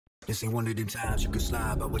This ain't one of them times you can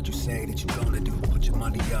slide by what you say that you gonna do. Put your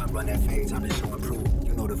money up, run that fade, time to show and prove.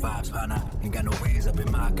 You know the vibes, partner. Ain't got no ways up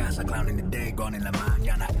in my casa. Clowning the day, gone in la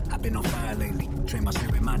mañana. I've been on fire lately. Train my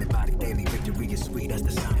spirit, mind, and body daily. Victory is sweet, that's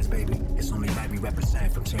the science, baby. It's only right we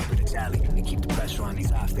represent from chamber to tally. And keep the pressure on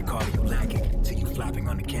these eyes, they cardio lacking. Till you flopping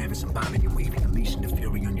on the canvas and bombing and weaving. Unleashing the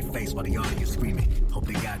fury on your face while the audience screaming. Hope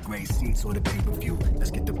they got great seats or the pay-per-view.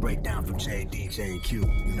 Let's get the breakdown from J, DJ, and Q.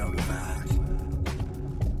 You know the vibes.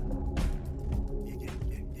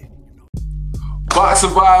 Boxing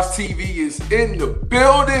Vibes TV is in the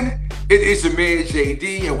building. It is your man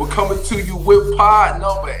JD, and we're coming to you with pod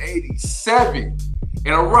number 87.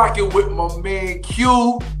 And I'm rocking with my man Q.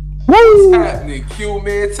 Woo! What's happening, Q,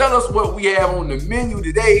 man? Tell us what we have on the menu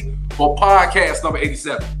today for podcast number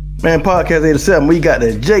 87. Man, podcast 87, we got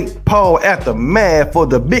the Jake Paul aftermath for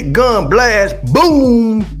the big gun blast.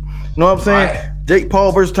 Boom! You know what I'm saying? Right. Jake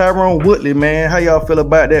Paul versus Tyron Woodley, man. How y'all feel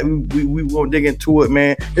about that? We won't dig into it,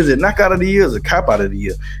 man. Is it knockout of the year? Is it cop out of the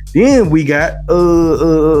year? Then we got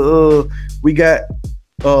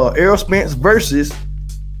Errol Spence versus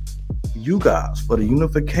you guys for the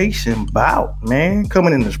unification bout, man.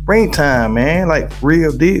 Coming in the springtime, man. Like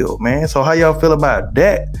real deal, man. So how y'all feel about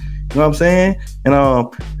that? You know what I'm saying? And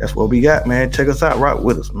that's what we got, man. Check us out, rock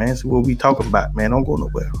with us, man. See what we talking about, man. Don't go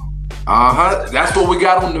nowhere. That's what we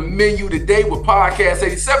got on the menu today with podcast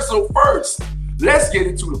 87. So first, let's get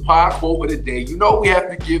into the pod quote of the day. You know we have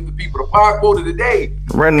to give the people the pod quote of the day.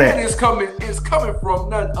 Run that. And it's coming from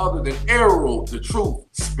none other than Errol, the Truth,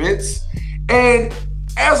 Spence. And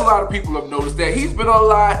as a lot of people have noticed that he's been a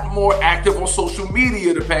lot more active on social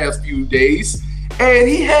media the past few days. And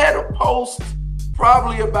he had a post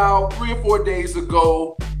probably about 3 or 4 days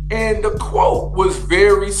ago. And the quote was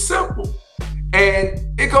very simple.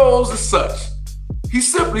 And it goes as such. He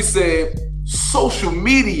simply said, social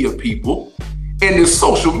media people in this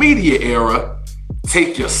social media era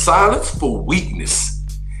take your silence for weakness.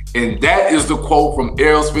 And that is the quote from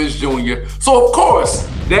Errol Spence Jr. So of course,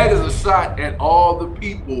 that is a shot at all the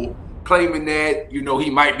people claiming that, you know, he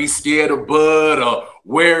might be scared of Bud or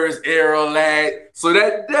where is Errol at. So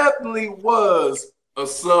that definitely was a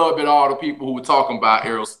sub at all the people who were talking about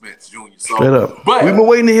Errol Spence Jr. So, straight up. But we've been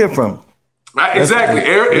waiting to hear from him. Right, exactly.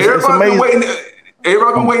 Everybody been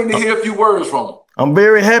waiting to hear a few words from him. I'm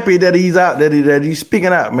very happy that he's out, that he's speaking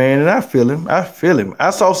out, man. And I feel him. I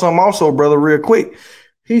saw something also, brother, real quick.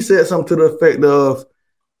 He said something to the effect of,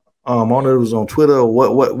 I don't know if it was on Twitter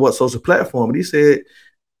or what social platform, but he said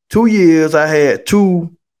 2 years I had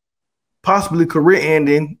 2 possibly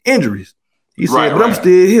career-ending injuries. He said, but I'm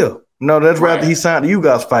still here. No, that's right after he signed the You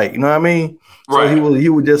Guys fight. You know what I mean? Right. So he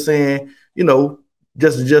was just saying, you know,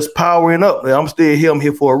 just powering up. I'm still here. I'm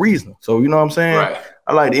here for a reason. So you know what I'm saying? Right.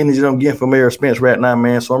 I like the energy I'm getting from Errol Spence right now,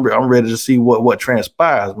 man. So I'm ready to see what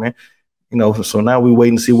transpires, man. You know, so now we're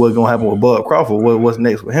waiting to see what's gonna happen with Bud Crawford. What's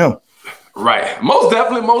next with him? Right. Most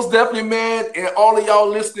definitely, man. And all of y'all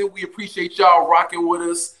listening, we appreciate y'all rocking with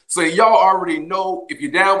us. So y'all already know, if you're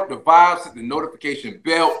down with the vibes, hit the notification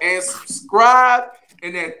bell and subscribe.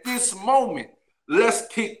 And at this moment, let's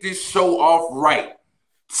kick this show off right.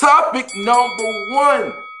 Topic number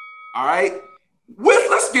 1. All right.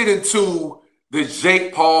 Let's get into the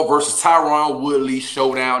Jake Paul versus Tyron Woodley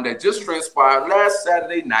showdown that just transpired last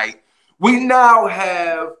Saturday night. We now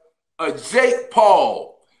have a Jake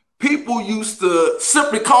Paul. People used to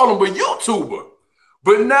simply call him a YouTuber.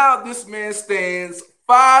 But now this man stands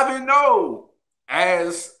 5-0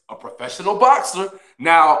 as a professional boxer.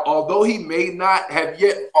 Now, although he may not have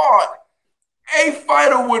yet fought a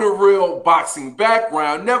fighter with a real boxing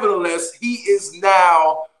background, nevertheless, he is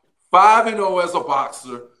now 5-0 as a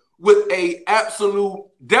boxer with a absolute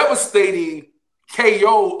devastating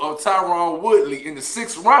KO of Tyron Woodley in the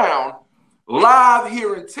 6th round, live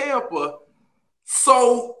here in Tampa.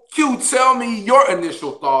 So, Q, tell me your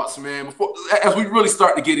initial thoughts, man, as we really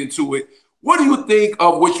start to get into it. What do you think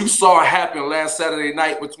of what you saw happen last Saturday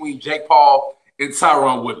night between Jake Paul and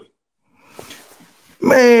Tyron Woodley?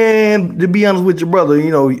 Man, to be honest with your brother, you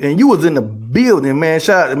know, and you was in the building, man.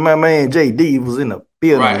 Shout out to my man JD, was in the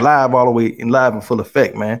building, live all the way, and live in full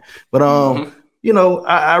effect, man. But you know,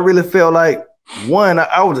 I really felt like, one,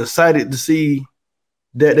 I was excited to see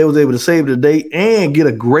that they was able to save the day and get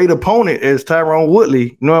a great opponent as Tyron Woodley.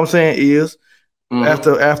 You know what I'm saying?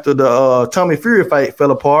 After the Tommy Fury fight fell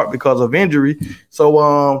apart because of injury.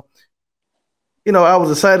 So you know, I was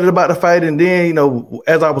excited about the fight, and then, you know,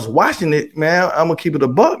 as I was watching it, man, I'm gonna keep it a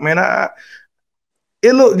buck, man.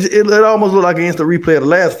 It almost looked like an instant replay of the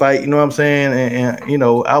last fight, you know what I'm saying? And you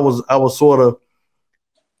know, I was sort of,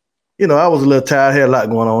 I was a little tired, had a lot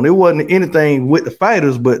going on. It wasn't anything with the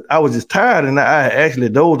fighters, but I was just tired, and I actually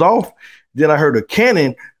dozed off. Then I heard a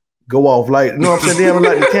cannon go off, like, you know what I'm saying? Damn,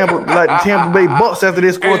 like the Tampa Bay Bucks after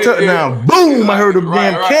they scored a touchdown. Boom! I heard the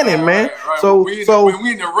damn cannon, man. So we in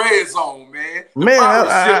the red zone, man.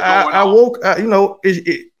 I woke,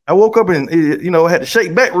 I woke up and had to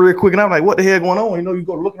shake back real quick, and I'm like, what the hell going on? You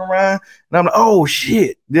go looking around, and I'm like, oh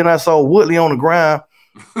shit. Then I saw Woodley on the ground,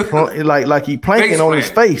 like he planking on his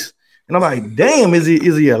face. And I'm like, damn, is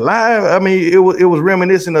he alive? I mean, it was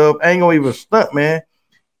reminiscent of, I ain't gonna even stunt, man.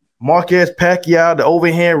 Marquez Pacquiao, the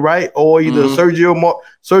overhand right, or either Sergio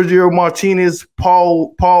Martinez,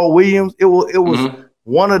 Paul Williams. It was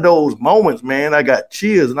one of those moments, man. I got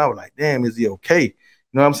chills, and I was like, damn, is he okay? You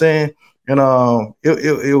know what I'm saying? And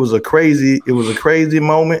it was a crazy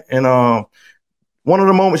moment, and one of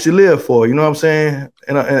the moments you live for. You know what I'm saying?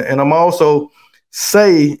 And I'm also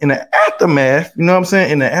say in the aftermath, you know what I'm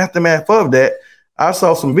saying? In the aftermath of that, I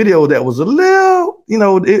saw some video that was a little,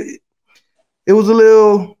 it was a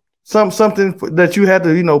little something that you had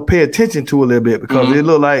to, pay attention to a little bit, because it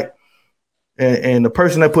looked like, and the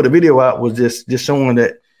person that put the video out was just showing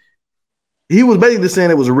that he was basically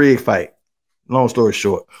saying it was a rigged fight. Long story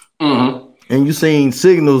short. And you seen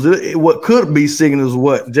signals, what could be signals,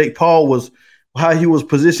 what Jake Paul was, how he was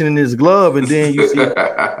positioning his glove, and then you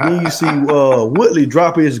see Woodley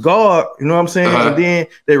drop his guard, you know what I'm saying? And then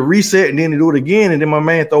they reset, and then they do it again, and then my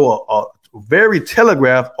man throw a very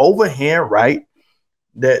telegraphed overhand right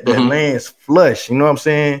that lands flush, you know what I'm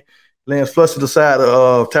saying? Lands flush to the side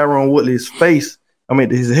of Tyron Woodley's face,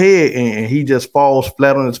 his head, and he just falls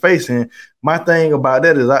flat on his face. And my thing about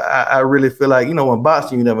that is I really feel like, in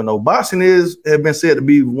boxing, you never know. Boxing has been said to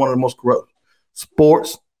be one of the most corrupt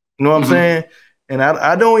sports, you know what I'm saying? And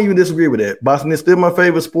I don't even disagree with that. Boxing is still my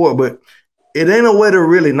favorite sport, but it ain't a way to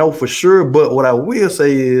really know for sure. But what I will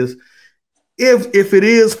say is, if it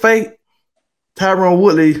is fake, Tyron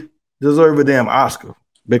Woodley deserves a damn Oscar,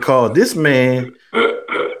 because this man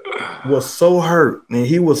was so hurt, and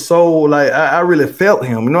he was so, like, I really felt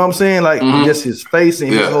him, you know what I'm saying? Like, just his face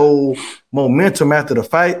and his whole momentum after the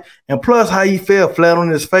fight, and plus how he fell flat on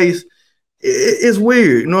his face. It's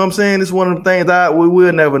weird, you know what I'm saying? It's one of the things we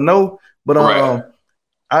will never know. But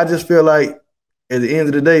I just feel like at the end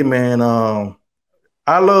of the day, man,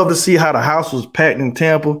 I love to see how the house was packed in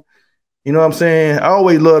Tampa. You know what I'm saying? I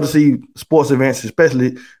always love to see sports events,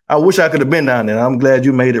 especially. I wish I could have been down there. I'm glad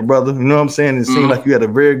you made it, brother. You know what I'm saying? It seemed like you had a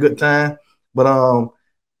very good time. But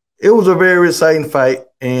it was a very exciting fight,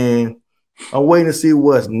 and I'm waiting to see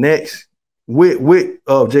what's next with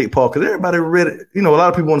Jake Paul, because everybody ready. A lot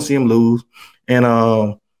of people want to see him lose, and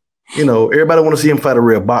everybody want to see him fight a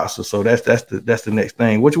real boxer. So that's the next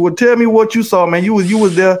thing. Which would tell me what you saw, man. You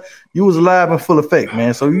was there, you was live and full effect,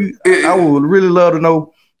 man. So I would really love to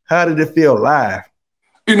know, how did it feel live?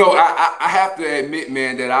 I have to admit,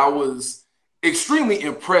 man, that I was extremely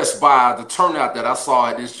impressed by the turnout that I saw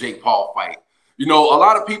at this Jake Paul fight. A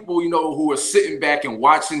lot of people, who are sitting back and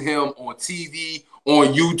watching him on TV,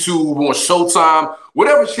 on YouTube, on Showtime,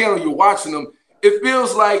 whatever channel you're watching him, it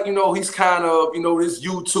feels like, he's kind of, this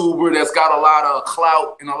YouTuber that's got a lot of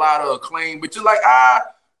clout and a lot of acclaim, but you're like,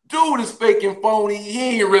 dude is fake and phony.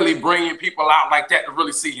 He ain't really bringing people out like that to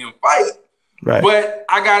really see him fight. Right. But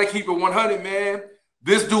I got to keep it 100, man.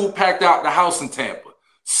 This dude packed out the house in Tampa,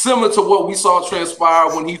 similar to what we saw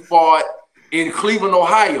transpire when he fought in Cleveland,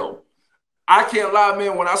 Ohio. I can't lie,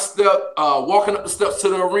 man. When I stepped, walking up the steps to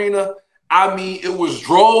the arena, it was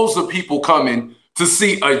droves of people coming to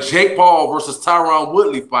see a Jake Paul versus Tyron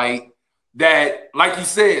Woodley fight that, like you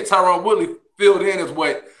said, Tyron Woodley filled in as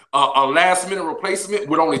a last-minute replacement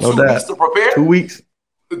with only 2 weeks to prepare. 2 weeks.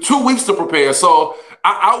 2 weeks to prepare. So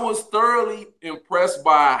I was thoroughly impressed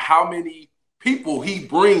by how many people he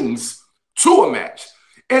brings to a match.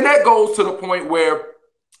 And that goes to the point where,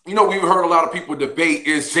 we've heard a lot of people debate,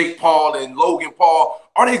 is Jake Paul and Logan Paul,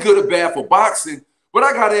 are they good or bad for boxing? But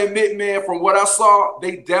I got to admit, man, from what I saw,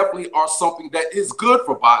 they definitely are something that is good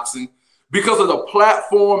for boxing because of the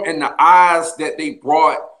platform and the eyes that they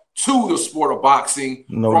brought to the sport of boxing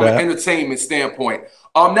from an entertainment standpoint.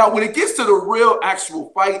 Now, when it gets to the real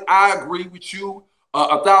actual fight, I agree with you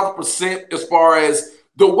 1,000% as far as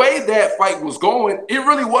the way that fight was going. It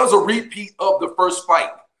really was a repeat of the first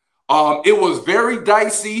fight. It was very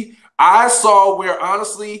dicey. I saw where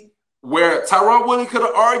Tyron Woodley could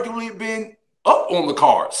have arguably been up on the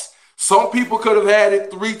cards. Some people could have had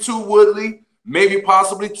it 3-2 Woodley, maybe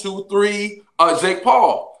possibly 2-3 Jake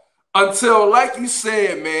Paul. Until, like you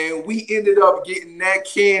said, man, we ended up getting that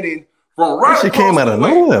cannon from right across the way. She came out of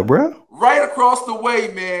nowhere, bro. Right across the way,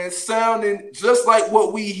 man, sounding just like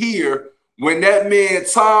what we hear when that man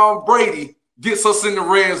Tom Brady gets us in the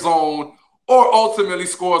red zone or ultimately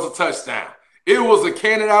scores a touchdown. It was a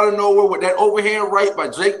cannon out of nowhere with that overhand right by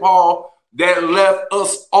Jake Paul that left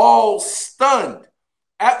us all stunned,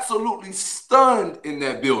 absolutely stunned in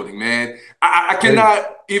that building, man. I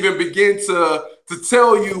cannot even begin to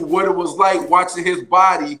tell you what it was like watching his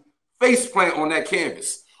body face plant on that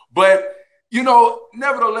canvas. But, you know,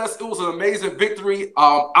 nevertheless, it was an amazing victory.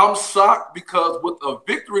 I'm shocked because with a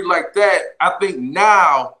victory like that, I think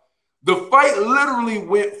now the fight literally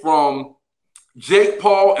went from Jake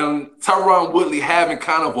Paul and Tyron Woodley having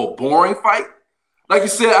kind of a boring fight. Like you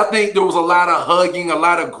said, I think there was a lot of hugging, a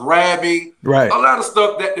lot of grabbing, right, a lot of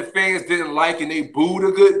stuff that the fans didn't like and they booed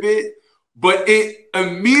a good bit. But it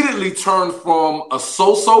immediately turned from a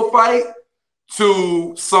so-so fight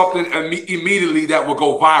to something immediately that will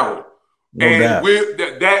go viral. No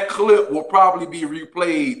and that clip will probably be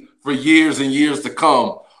replayed for years and years to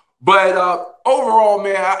come. But overall,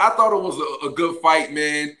 man, I thought it was a good fight,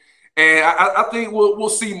 man. And I think we'll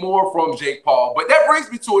see more from Jake Paul. But that brings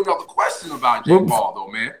me to another question about Jake Paul, though,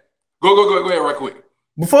 man. Go ahead right quick.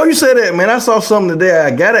 Before you say that, man, I saw something today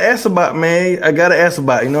I got to ask about, man. You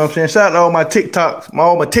know what I'm saying? Shout out to all my TikToks,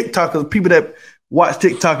 all my TikTokers, people that watch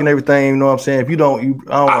TikTok and everything, you know what I'm saying? If you don't,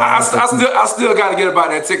 I still got to get about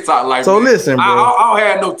that TikTok life. So man, listen, bro. I don't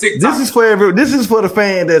have no TikTok. This is for the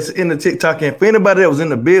fan that's in the TikTok and for anybody that was in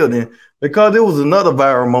the building, because it was another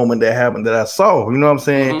viral moment that happened that I saw. You know what I'm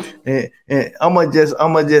saying? Mm-hmm. And I'm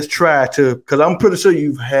gonna just try to, because I'm pretty sure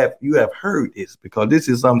you have heard this, because this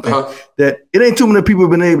is something that it ain't too many people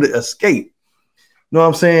have been able to escape. You know what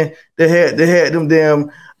I'm saying? They had them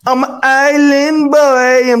damn. I'm an island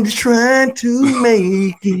boy. I'm just trying to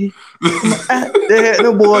make it. They had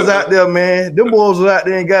them boys out there, man. Them boys was out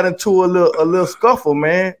there and got into a little scuffle,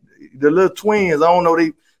 man. The little twins. I don't know.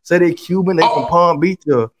 They say they Cuban. They from Palm Beach.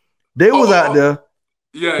 They was out there.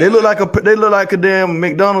 Yeah. They look like a damn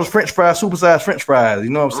McDonald's French fries, supersized French fries. You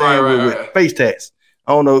know what I'm saying? With face tats.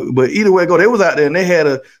 I don't know, but either way it go, they was out there and they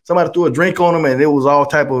had somebody threw a drink on them, and it was all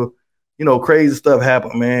type of, you know, crazy stuff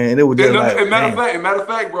happened, man. And it was just matter of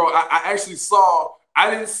fact, bro, I actually saw.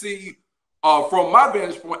 I didn't see from my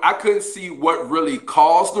vantage point. I couldn't see what really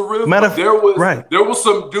caused the rift. There was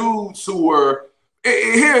some dudes who were.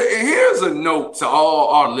 Here's a note to all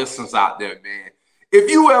our listeners out there, man. If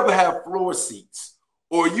you ever have floor seats,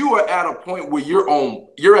 or you are at a point where you're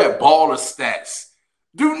at Baller Stats,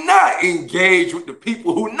 do not engage with the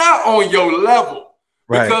people who not on your level.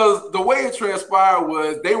 Right. Because the way it transpired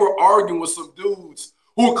was they were arguing with some dudes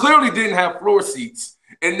who clearly didn't have floor seats,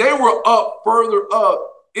 and they were further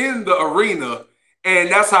up in the arena,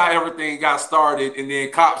 and that's how everything got started. And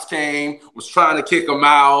then cops came, was trying to kick them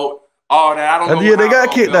out, all that. I don't know. Yeah, they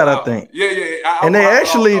got kicked out, I think. Yeah. And they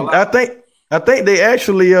actually, I think they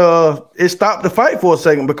actually it stopped the fight for a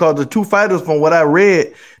second, because the two fighters, from what I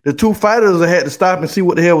read, the two fighters had to stop and see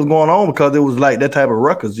what the hell was going on, because it was like that type of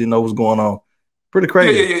ruckus, you know, was going on. Pretty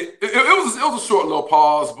crazy. Yeah. It was a short little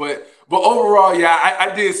pause, but overall, yeah,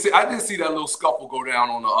 I did see that little scuffle go down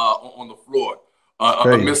on the floor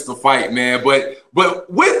amidst the fight, man. But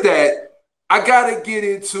with that, I gotta get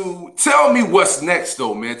into. Tell me what's next,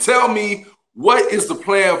 though, man. Tell me what is the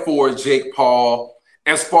plan for Jake Paul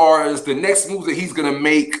as far as the next moves that he's gonna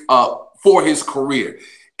make for his career.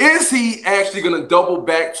 Is he actually gonna double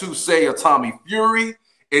back to, say, a Tommy Fury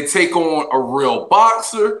and take on a real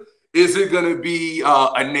boxer? Is it going to be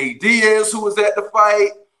a Nate Diaz who was at the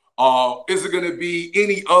fight? Is it going to be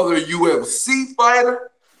any other UFC fighter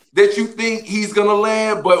that you think he's going to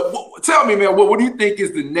land? But tell me, man, what do you think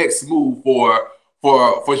is the next move for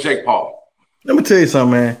Jake Paul? Let me tell you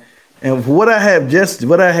something, man. And what I have just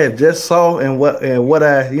saw, and what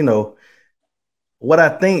I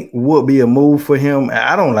think would be a move for him,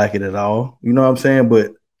 I don't like it at all. You know what I'm saying?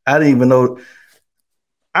 But I didn't even know.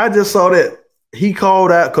 I just saw that he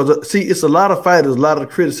called out, because see, it's a lot of fighters, a lot of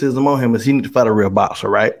criticism on him is he need to fight a real boxer,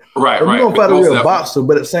 right? Right. You're gonna fight a real boxer,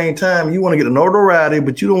 but at the same time, you want to get the notoriety,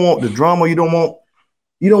 but you don't want the drama, you don't want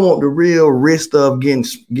the real risk of getting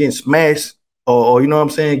smashed, or you know what I'm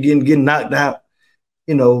saying, getting knocked out.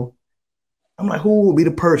 You know, I'm like, who will be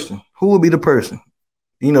the person?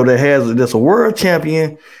 You know, that's a world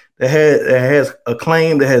champion, that has a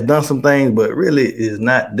claim, that has done some things, but really is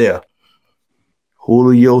not there.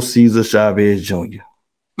 Julio Cesar Chavez Jr.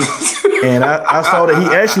 And I saw that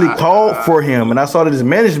he actually called for him, and I saw that his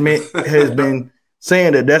management has been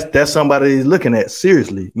saying that that's somebody he's looking at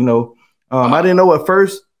seriously. You know, I didn't know at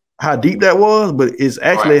first how deep that was, but it's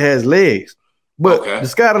actually has legs. But the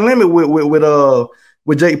sky the limit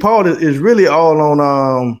with Jake Paul is really all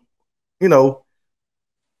on you know,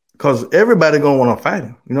 because everybody gonna want to fight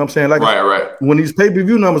him. You know what I'm saying? Like when these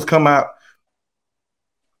pay-per-view numbers come out,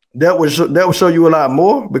 that would show you a lot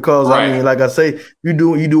more because I mean, like I say, you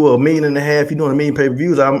do $1.5 million, you're doing 1 million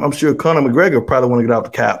pay-per-views. I'm sure Conor McGregor probably want to get off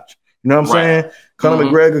the couch. You know what I'm saying? Conor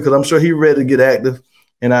McGregor, because I'm sure he's ready to get active.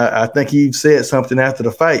 And I think he said something after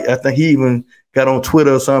the fight. I think he even got on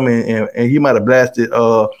Twitter or something and he might have blasted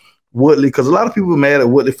Woodley, because a lot of people were mad at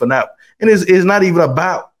Woodley for not. And it's not even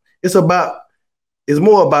about. It's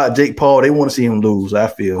more about Jake Paul. They want to see him lose, I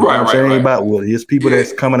feel. You know what I'm saying? It ain't about Woodley. It's people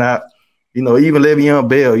that's coming out. You know, even Le'Veon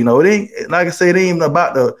Bell, you know, it ain't, like I say, it ain't even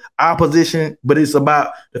about the opposition, but it's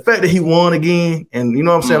about the fact that he won again. And you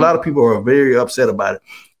know what I'm saying? A lot of people are very upset about it.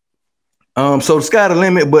 So the sky the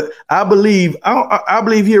limit, but I believe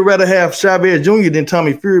he'd rather have Chavez Jr. than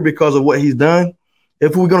Tommy Fury because of what he's done.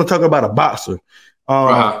 If we're going to talk about a boxer,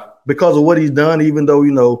 because of what he's done, even though,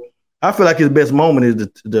 you know, I feel like his best moment is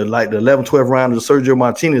the 11-12 round of the Sergio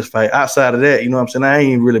Martinez fight. Outside of that, you know what I'm saying? I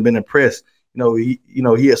ain't really been impressed. He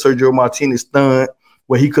had Sergio Martinez stunned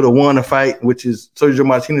where he could have won the fight, which is Sergio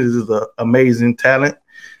Martinez is an amazing talent,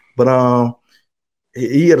 but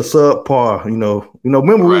he had a subpar.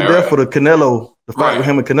 Remember we were there for the Canelo, the fight with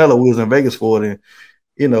him and Canelo. We was in Vegas for it,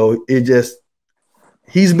 and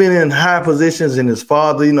he's been in high positions in his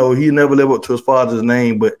father. He never lived up to his father's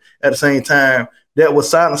name, but at the same time, that would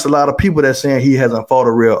silence a lot of people that saying he hasn't fought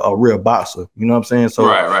a real boxer. You know what I'm saying? So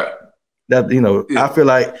that I feel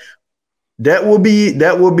like. That will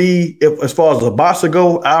be if as far as the boxer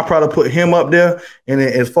go, I'll probably put him up there. And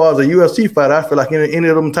as far as a UFC fight, I feel like any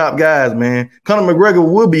of them top guys, man, Conor McGregor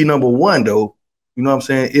would be number one though. You know what I'm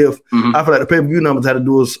saying? If I feel like the pay-per-view numbers had to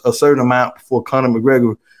do a certain amount before Conor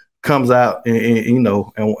McGregor comes out and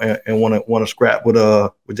want to scrap with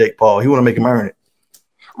Jake Paul. He want to make him earn it.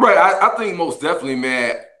 Right. I think most definitely,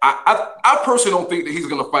 man. I personally don't think that he's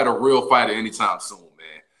going to fight a real fighter anytime soon.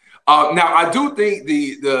 Now I do think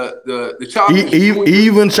the Chavez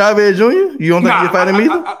even Chavez Jr. You don't think he'll fight him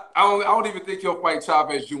either? I don't even think he'll fight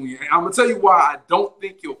Chavez Jr. And I'm gonna tell you why I don't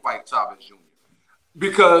think he'll fight Chavez Jr.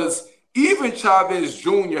 Because even Chavez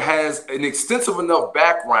Jr. has an extensive enough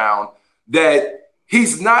background that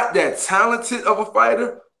he's not that talented of a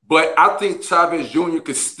fighter, but I think Chavez Jr.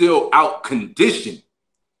 could still out-condition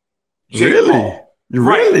Jake Paul.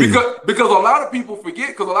 Really? Because a lot of people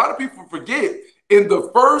forget. In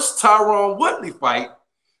the first Tyron Woodley fight,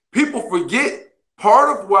 people forget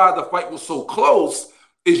part of why the fight was so close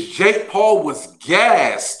is Jake Paul was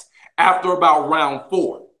gassed after about round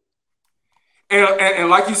 4. And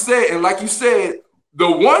like you said,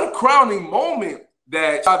 the one crowning moment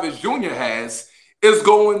that Chavez Jr. has is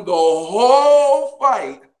going the whole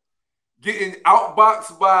fight, getting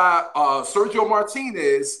outboxed by Sergio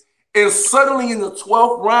Martinez, and suddenly in the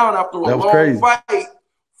 12th round after a long fight,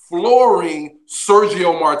 flooring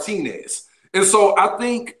Sergio Martinez. And so I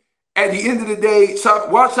think at the end of the day,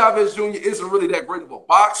 while Chavez Jr. isn't really that great of a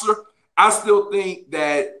boxer, I still think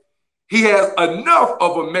that he has enough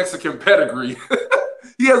of a Mexican pedigree.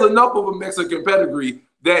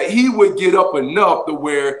 That he would get up enough to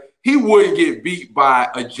where he wouldn't get beat by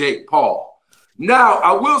a Jake Paul. Now,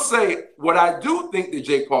 I will say what I do think that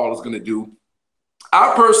Jake Paul is going to do.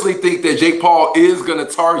 I personally think that Jake Paul is going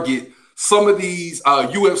to target some of these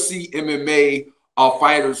UFC MMA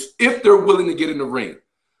fighters if they're willing to get in the ring.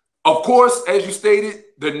 Of course, as you stated,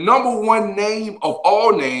 the number one name of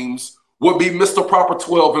all names would be Mr. Proper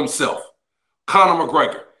 12 himself, Conor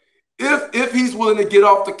McGregor. If he's willing to get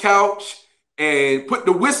off the couch and put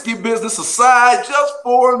the whiskey business aside just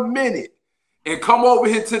for a minute and come over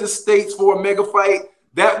here to the States for a mega fight,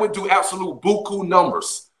 that would do absolute buku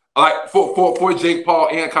numbers like for Jake Paul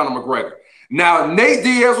and Conor McGregor. Now, Nate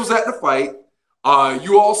Diaz was at the fight.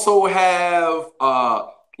 You also have,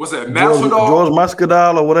 what's that, Masvidal? George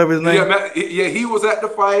Masvidal or whatever his name. Yeah, he was at the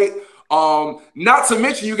fight. Not to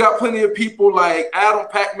mention, you got plenty of people like Adam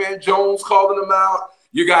Pac-Man Jones calling him out.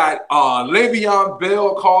 You got Le'Veon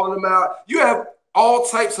Bell calling him out. You have all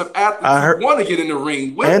types of athletes who want to get in the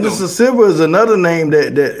ring with Anderson Silva is another name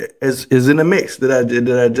that is in the mix that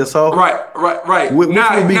I just saw. Right. Which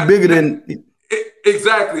would be bigger than...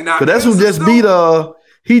 Exactly. Now, but that's who just beat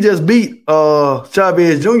he just beat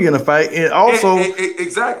Chavez Jr. in a fight. And also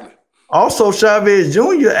exactly. Also, Chavez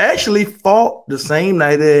Jr. actually fought the same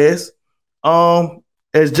night as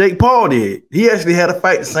Jake Paul did. He actually had a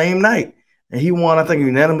fight the same night. And he won, I think, a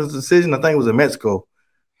unanimous decision. I think it was in Mexico.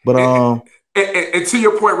 But and to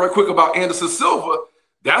your point, right quick about Anderson Silva,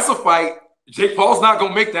 that's a fight. Jake Paul's not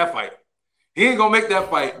gonna make that fight. He ain't gonna make that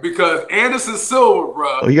fight because Anderson Silva,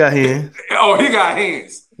 bro. Oh, he got hands. He got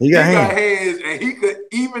hands. He got hands, and he could,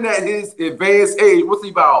 even at his advanced age, what's he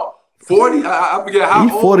about? 40? I forget how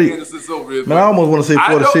he's old 40. Anderson Silva is. Man, I almost want to say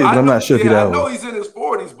 46, but I'm not sure if he's that old. I know he's in his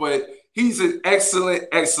 40s, but he's an excellent,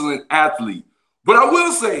 excellent athlete. But I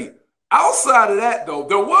will say, outside of that, though,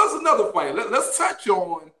 there was another fight. Let's touch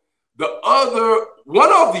on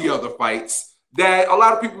one of the other fights that a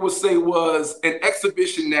lot of people would say was an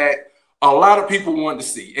exhibition that a lot of people wanted to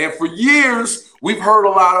see. And for years, we've heard a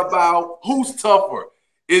lot about who's tougher.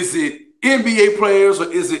 Is it NBA players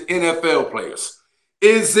or is it NFL players?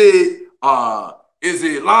 Is it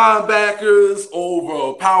linebackers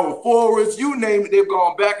over power forwards? You name it, they've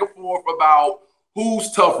gone back and forth about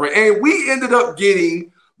who's tougher. And we ended up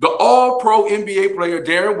getting the all-pro NBA player,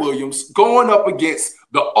 Deron Williams, going up against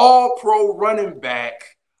the all-pro running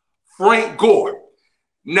back, Frank Gore.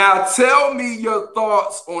 Now, tell me your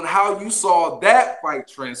thoughts on how you saw that fight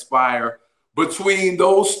transpire between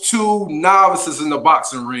those two novices in the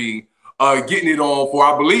boxing ring, getting it on for,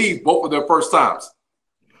 I believe, both of their first times.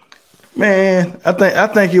 Man, I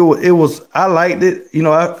think it was. I liked it. You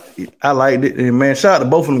know, I liked it. And man, shout out to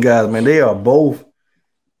both of them guys. Man, they are both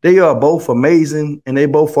amazing, and they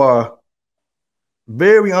both are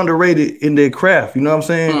very underrated in their craft. You know what I'm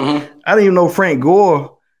saying? Mm-hmm. I didn't even know Frank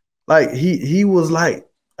Gore. Like he was like,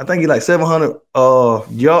 I think he like 700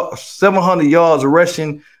 yards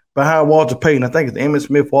rushing behind Walter Payton. I think it's Emmitt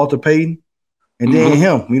Smith, Walter Payton, and then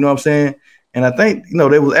him. You know what I'm saying? And I think, you know,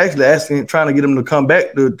 they was actually trying to get him to come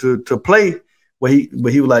back to play, but he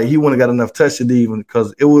was like, he wouldn't have got enough touches even,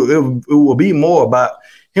 because it will be more about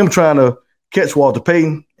him trying to catch Walter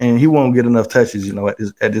Payton, and he won't get enough touches, you know, at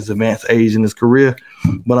this advanced age in his career.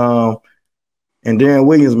 But and Deron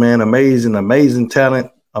Williams, man, amazing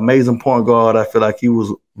talent, amazing point guard. I feel like he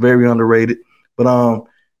was very underrated. But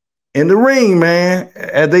in the ring, man,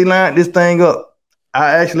 as they lined this thing up,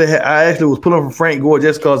 I actually was pulling for Frank Gore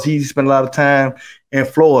just because he spent a lot of time in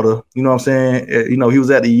Florida. You know what I'm saying? You know, he was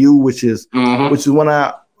at the U, which is I'm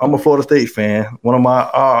a Florida State fan, one of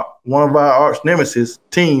our arch nemesis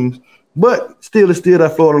teams. But still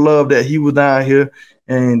that Florida love that he was down here,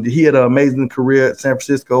 and he had an amazing career at San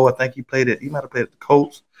Francisco. I think he might have played at the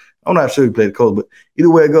Colts. I'm not sure he played at the Colts, but either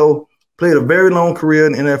way it go, played a very long career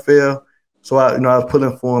in the NFL. So I was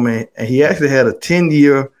pulling for him, and he actually had a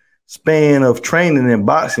 10-year span of training in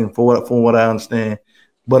boxing from what I understand.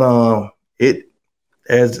 But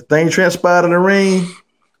as things transpired in the ring,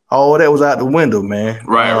 all that was out the window, man.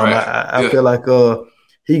 Right. I feel like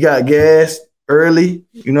he got gassed early,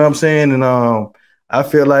 you know what I'm saying? And I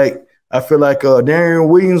feel like Deron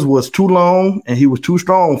Williams was too long and he was too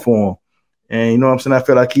strong for him. And you know what I'm saying? I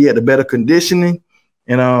feel like he had the better conditioning,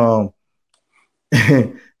 and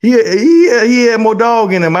he had more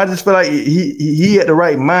dog in him. I just feel like he had the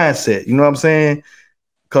right mindset. You know what I'm saying?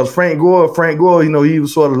 Because Frank Gore, you know, he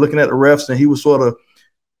was sort of looking at the refs, and he was sort of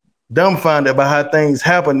dumbfounded by how things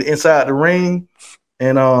happened inside the ring.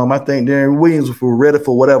 And I think Deron Williams was ready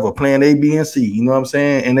for whatever, playing A, B, and C. You know what I'm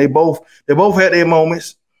saying? And they both had their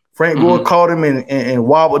moments. Frank Gore caught him and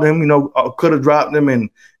wobbled him, you know, could have dropped him, and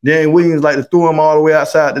Deron Williams like to throw him all the way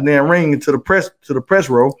outside the damn ring into the press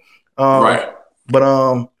row. Right. But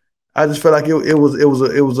I just feel like it was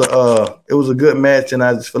a good match, and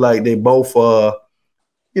I just feel like they both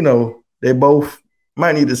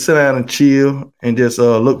might need to sit down and chill and just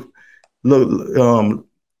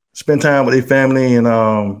spend time with their family,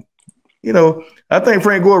 and you know, I think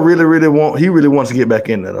Frank Gore really wants to get back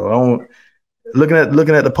in there though. Looking at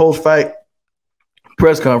the post-fight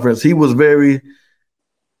press conference, he was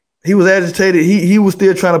agitated. He was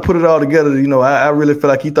still trying to put it all together. You know, I really feel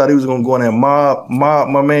like he thought he was going to go in there and mob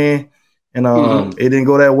my man, and it didn't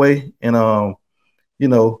go that way. And you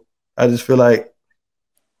know, I just feel like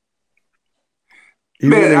he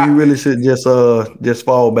really should just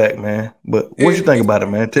fall back, man. But what you think about it,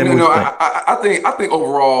 man? Tell me what you think. I think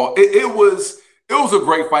overall it was a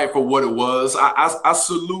great fight for what it was. I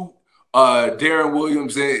salute Deron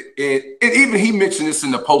Williams, and even he mentioned this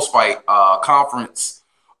in the post-fight conference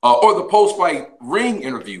or the post-fight ring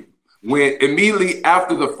interview, when immediately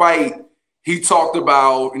after the fight he talked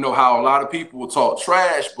about, you know, how a lot of people will talk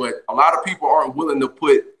trash, but a lot of people aren't willing to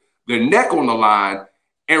put their neck on the line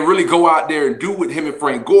and really go out there and do what him and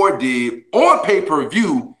Frank Gore did on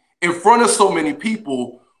pay-per-view in front of so many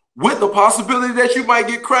people, with the possibility that you might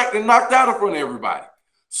get cracked and knocked out in front of everybody.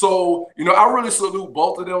 So, you know, I really salute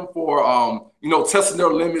both of them for, you know, testing their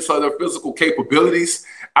limits of their physical capabilities.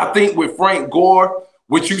 I think with Frank Gore,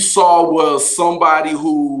 what you saw was somebody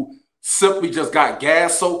who simply just got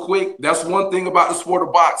gassed so quick. That's one thing about the sport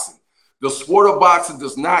of boxing. The sport of boxing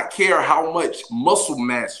does not care how much muscle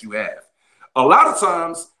mass you have. A lot of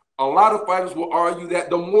times, a lot of fighters will argue that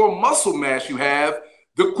the more muscle mass you have,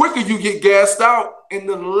 the quicker you get gassed out and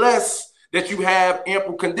the less that you have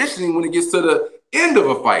ample conditioning when it gets to the end of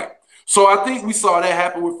a fight. So I think we saw that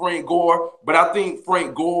happen with Frank Gore, but I think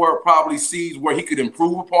Frank Gore probably sees where he could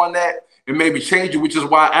improve upon that and maybe change it, which is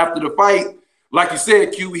why after the fight, like you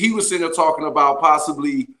said, Q, he was sitting there talking about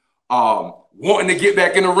possibly wanting to get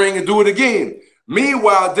back in the ring and do it again.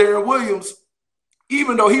 Meanwhile, Darren Williams,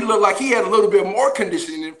 even though he looked like he had a little bit more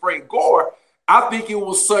conditioning than Frank Gore, I think it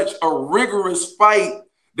was such a rigorous fight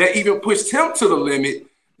that even pushed him to the limit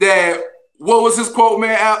that, what was his quote,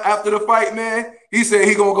 man, after the fight, man? He said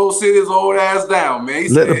he gonna go sit his old ass down, man. He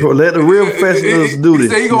let the real professionals do this. He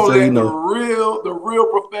said he gonna let the real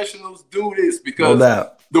professionals do this, because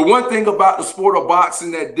the one thing about the sport of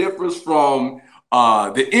boxing that differs from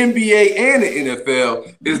the NBA and the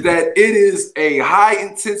NFL is that it is a high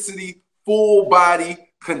intensity, full body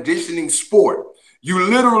conditioning sport. You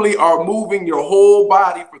literally are moving your whole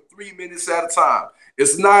body for 3 minutes at a time.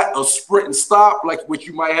 It's not a sprint and stop like what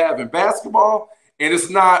you might have in basketball. And it's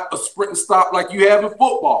not a sprint and stop like you have in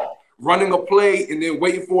football, running a play and then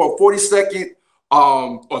waiting for a 40-second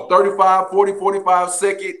or 35, 40,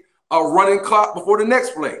 45-second running clock before the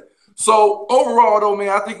next play. So overall, though, man,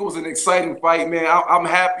 I think it was an exciting fight, man. I'm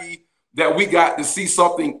happy that we got to see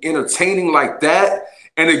something entertaining like that.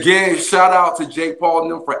 And again, shout out to Jake Paul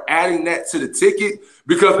and them for adding that to the ticket.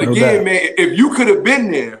 Because again, man, if you could have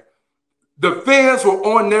been there, the fans were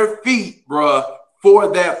on their feet, bruh,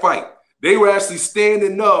 for that fight. They were actually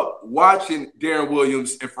standing up watching Darren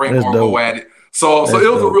Williams and Frank Gore go at it. So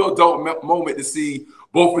it was a real dope moment to see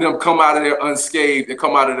both of them come out of there unscathed and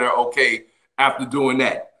come out of there okay after doing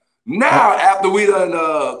that. Now, after we done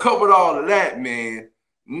covered all of that, man,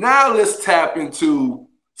 now let's tap into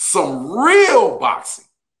some real boxing,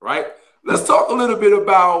 right? Let's talk a little bit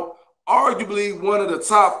about arguably one of the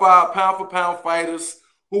top 5 pound-for-pound fighters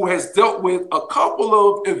who has dealt with a couple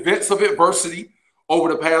of events of adversity over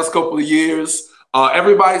the past couple of years.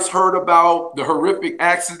 Everybody's heard about the horrific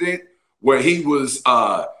accident where he was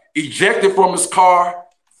ejected from his car,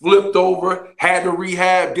 flipped over, had to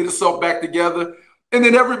rehab, get himself back together. And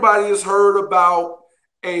then everybody has heard about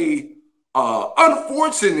a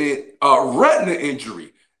unfortunate retina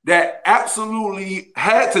injury that absolutely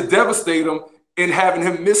had to devastate him in having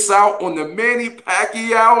him miss out on the Manny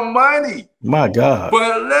Pacquiao money. My God.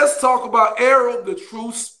 But let's talk about Errol the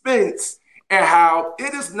True Spence and how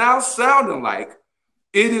it is now sounding like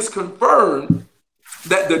it is confirmed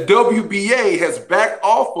that the WBA has backed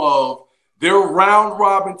off of their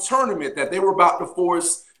round-robin tournament that they were about to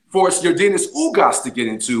force Yordenis Ugas to get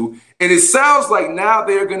into. And it sounds like now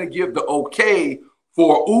they're going to give the okay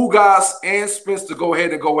for Ugas and Spence to go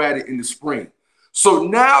ahead and go at it in the spring. So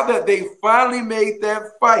now that they finally made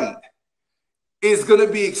that fight, it's going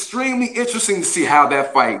to be extremely interesting to see how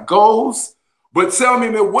that fight goes. But tell me,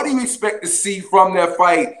 man, what do you expect to see from that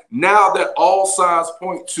fight now that all signs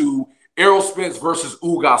point to Errol Spence versus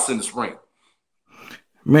Ugas in the spring?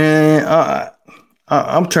 Man,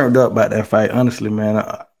 I'm turned up about that fight, honestly, man.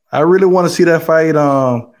 I really want to see that fight.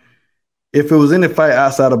 If it was any fight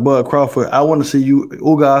outside of Bud Crawford, I want to see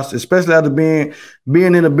Ugas, especially after being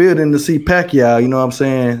in the building to see Pacquiao, you know what I'm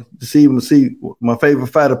saying? To see my favorite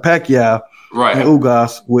fighter, Pacquiao, right, and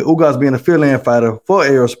Ugas, with Ugas being a fill-in fighter for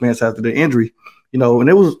Errol Spence after the injury. You know, and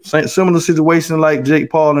it was similar situation like Jake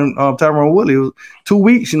Paul and Tyron Woodley. It was 2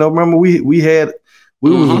 weeks, you know. Remember, we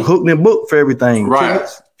was hooked and booked for everything. Right.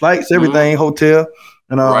 Tickets, flights, everything, hotel.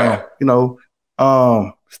 And you know,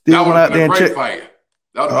 still went out there and checked. Fight.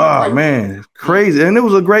 Oh man, crazy. And it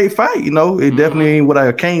was a great fight, you know. It definitely ain't what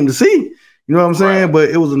I came to see. You know what I'm saying? Right. But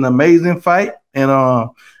it was an amazing fight. And I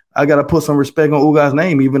gotta put some respect on Ugas'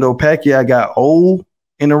 name, even though Pacquiao got old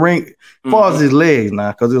in the ring. As far as his legs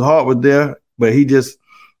now, because his heart was there. But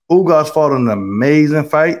Ugas fought an amazing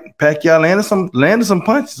fight. Pacquiao landed some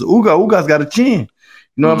punches. Ugas got a chin.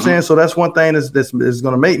 You know what I'm saying? So that's one thing that's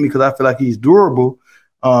going to make me, because I feel like he's durable.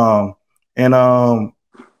 I'm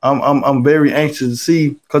very anxious to see,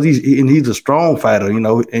 because he's a strong fighter, you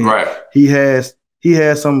know. And he has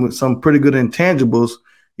some pretty good intangibles.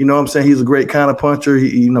 You know what I'm saying? He's a great counter puncher.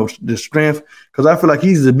 You know, the strength, because I feel like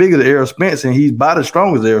he's the bigger than Errol Spence, and he's about as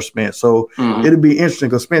strong as Errol Spence. So it'll be interesting,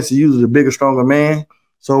 because Spence is usually a bigger, stronger man.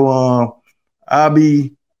 So I'll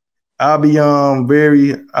be at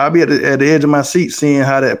the edge of my seat seeing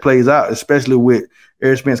how that plays out, especially with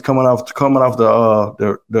Errol Spence coming off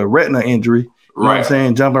the retina injury. You know what I'm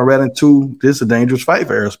saying? Jumping right into this is a dangerous fight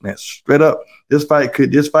for Errol Spence. Straight up, this fight could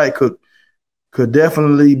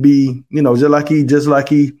definitely be, you know, just like he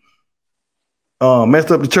messed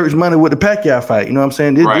up the church money with the Pacquiao fight. You know what I'm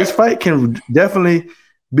saying? This fight can definitely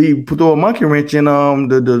throw a monkey wrench in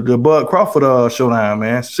the Bud Crawford showdown,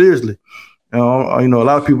 man. Seriously. You know, a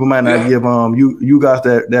lot of people might not give you guys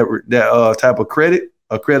that type of credit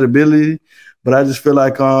or credibility, but I just feel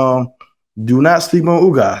like do not sleep on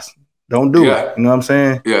Ugas. Don't do it. You know what I'm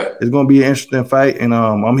saying? Yeah, it's gonna be an interesting fight, and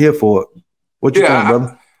I'm here for it. What you think,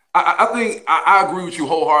 brother? I think I agree with you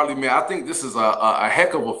wholeheartedly, man. I think this is a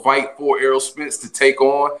heck of a fight for Errol Spence to take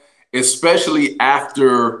on, especially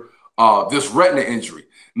after this retina injury.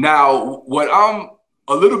 Now, what I'm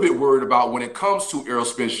a little bit worried about when it comes to Errol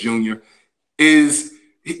Spence Jr. is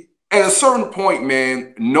at a certain point,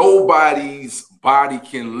 man, nobody's body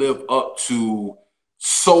can live up to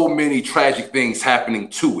so many tragic things happening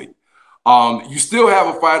to it. You still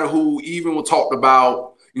have a fighter who even was talked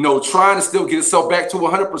about, you know, trying to still get himself back to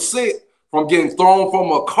 100% from getting thrown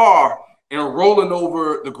from a car and rolling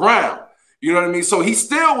over the ground. You know what I mean? So he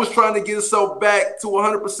still was trying to get himself back to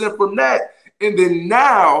 100% from that. And then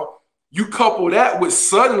now you couple that with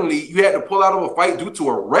suddenly you had to pull out of a fight due to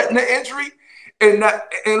a retina injury. And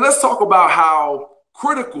let's talk about how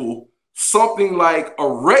critical something like a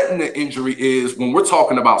retina injury is when we're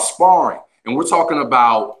talking about sparring and we're talking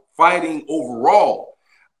about fighting overall.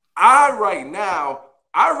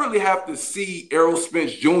 I really have to see Errol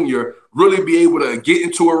Spence Jr. really be able to get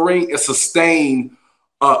into a ring and sustain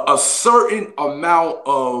a certain amount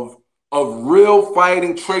of real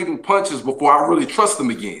fighting, trading punches before I really trust him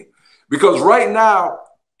again. Because right now,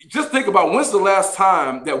 just think about when's the last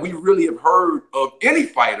time that we really have heard of any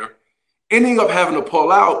fighter ending up having to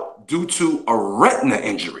pull out due to a retina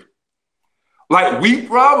injury. Like, we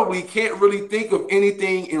probably can't really think of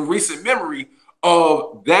anything in recent memory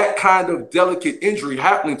of that kind of delicate injury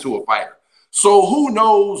happening to a fighter. So who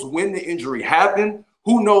knows when the injury happened?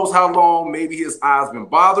 Who knows how long maybe his eyes been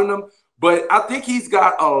bothering him? But I think he's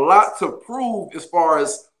got a lot to prove as far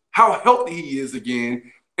as how healthy he is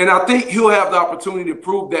again. And I think he'll have the opportunity to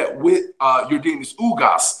prove that with Yordenis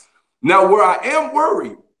Ugas. Now, where I am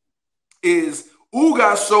worried is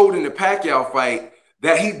Ugas showed in the Pacquiao fight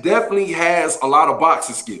that he definitely has a lot of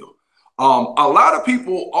boxing skill. A lot of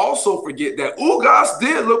people also forget that Ugas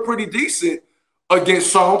did look pretty decent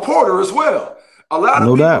against Sean Porter as well. A lot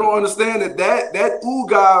of people don't understand that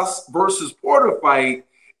Ugas versus Porter fight,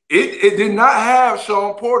 it did not have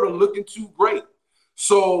Sean Porter looking too great.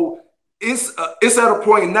 So it's at a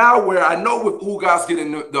point now where I know with Ugas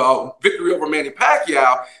getting the victory over Manny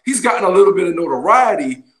Pacquiao, he's gotten a little bit of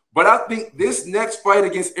notoriety. But I think this next fight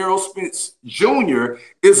against Errol Spence Jr.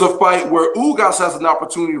 is a fight where Ugas has an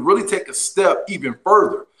opportunity to really take a step even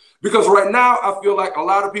further. Because right now, I feel like a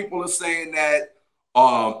lot of people are saying that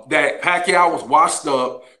that Pacquiao was washed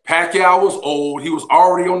up, Pacquiao was old, he was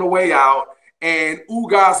already on the way out, and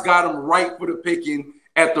Ugas got him right for the picking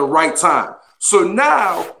at the right time. So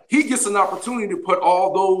now he gets an opportunity to put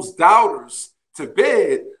all those doubters to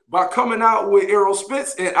bed by coming out with Errol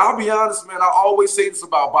Spence. And I'll be honest, man, I always say this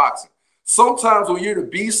about boxing. Sometimes when you're the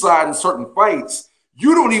B-side in certain fights,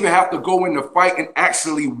 you don't even have to go in the fight and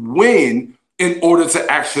actually win in order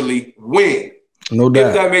to actually win. No doubt.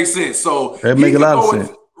 If that makes sense. So that makes a lot of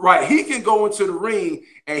sense. Right. He can go into the ring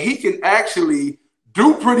and he can actually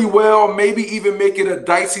do pretty well, maybe even make it a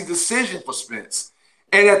dicey decision for Spence.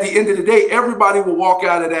 And at the end of the day, everybody will walk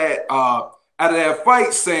out of that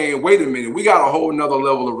fight saying, wait a minute, we got a whole nother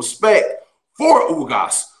level of respect for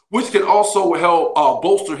Ugas, which can also help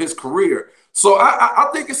bolster his career. So I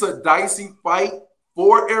think it's a dicey fight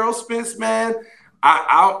for Errol Spence, man.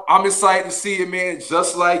 I'm excited to see it, man,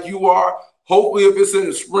 just like you are. Hopefully, if it's in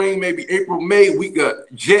the spring, maybe April, May, we could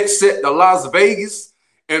jet set to Las Vegas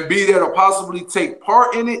and be there to possibly take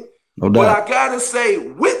part in it. No doubt. But I got to say,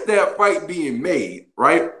 with that fight being made,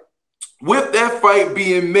 right, with that fight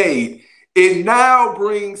being made, it now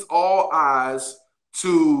brings all eyes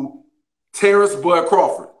to Terrence Bud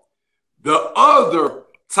Crawford, the other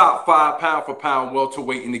top 5 pound-for-pound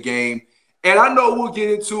welterweight in the game. And I know we'll get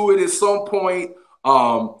into it at some point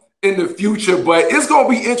in the future, but it's going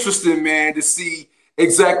to be interesting, man, to see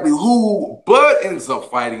exactly who Bud ends up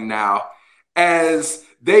fighting now as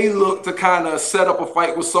they look to kind of set up a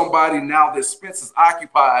fight with somebody now that Spence is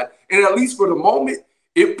occupied. And at least for the moment,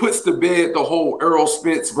 it puts to bed the whole Errol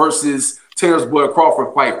Spence versus Terrence Bud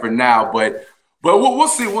Crawford fight for now. But we'll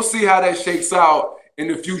see. We'll see how that shakes out in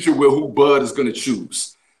the future with who Bud is going to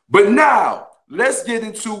choose. But now, let's get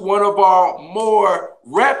into one of our more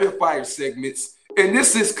rapid fire segments, and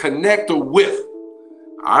this is Connect or Whiff.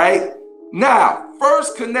 All right? Now,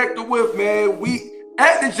 first Connect or Whiff, man,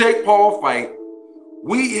 at the Jake Paul fight,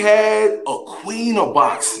 we had a queen of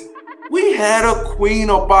boxing. We had a queen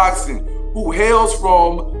of boxing who hails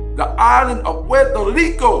from the island of Puerto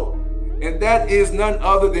Rico, and that is none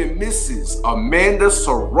other than Mrs. Amanda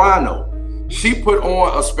Serrano. She put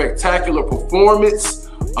on a spectacular performance.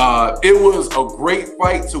 It was a great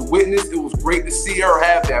fight to witness. It was great to see her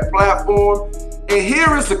have that platform. And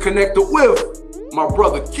here is the connector with my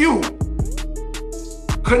brother Q.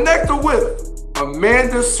 Connector with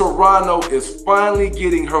Amanda Serrano is finally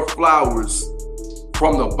getting her flowers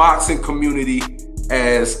from the boxing community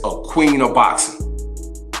as a queen of boxing.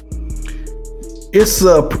 It's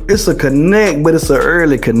a connect, but it's an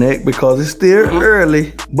early connect because it's still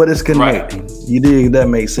early, but it's connecting. Right. You dig? That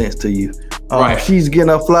makes sense to you. Right. She's getting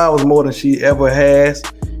her flowers more than she ever has,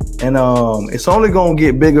 and it's only gonna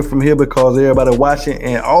get bigger from here because everybody watching,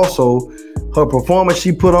 and also her performance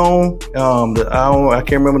she put on. I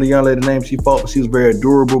can't remember the young lady's name she fought, but she was very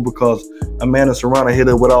durable because Amanda Serrano hit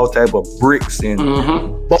her with all type of bricks and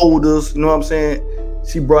boulders. You know what I'm saying?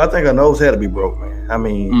 She brought. I think her nose had to be broke, man. I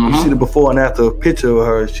mean, you see the before and after picture of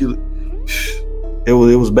her. It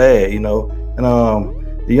was bad, you know. And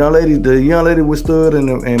the young lady withstood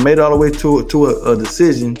and made it all the way to a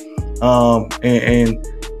decision. And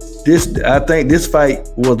this, I think, this fight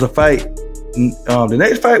was the fight. The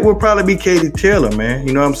next fight will probably be Katie Taylor, man.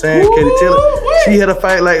 You know what I'm saying? Ooh, Katie Taylor. She had a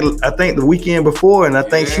fight like I think the weekend before, and I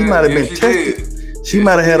think she might have been tested. She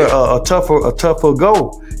might have had a tougher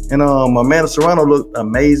go. And Amanda Serrano looked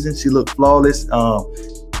amazing. She looked flawless.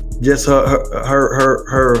 Just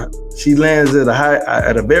her she lands at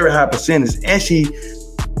a very high percentage, and she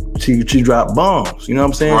dropped bombs. You know what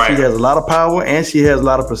I'm saying? Right. She has a lot of power and she has a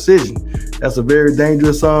lot of precision. That's a very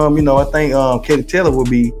dangerous. I think Katie Taylor will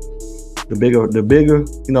be the bigger.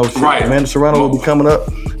 You know, Amanda Serrano will be coming up,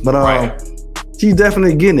 but she's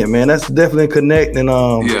definitely getting it, man. That's definitely a connect, and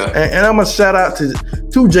and I'm gonna shout out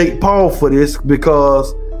to Jake Paul for this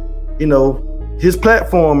because, you know, his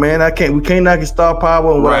platform, man. We can't knock his star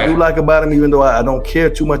power, and what I do like about him, even though I don't care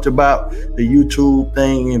too much about the YouTube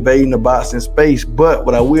thing invading the boxing space, but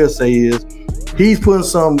what I will say is he's putting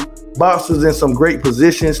some boxers in some great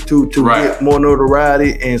positions to get more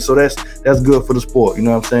notoriety, and so that's good for the sport. You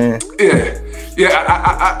know what I'm saying?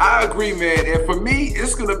 I agree, man. And for me,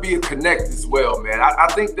 it's gonna be a connect as well, man. I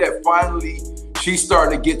think that finally she's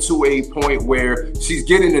starting to get to a point where she's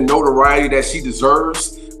getting the notoriety that she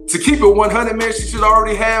deserves. To keep it 100, man, she should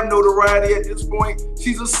already have notoriety at this point.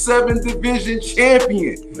 She's a 7-division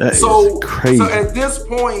champion. That is crazy. So at this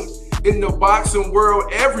point in the boxing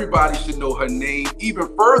world, everybody should know her name,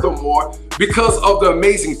 even furthermore, because of the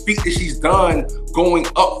amazing feat that she's done going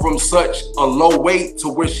up from such a low weight to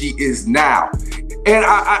where she is now. And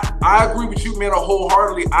I agree with you, man,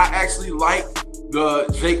 wholeheartedly. I actually like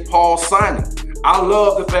the Jake Paul signing. I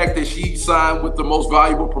love the fact that she signed with the most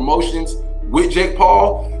valuable promotions with Jake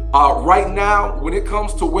Paul. Right now, when it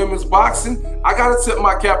comes to women's boxing, I got to tip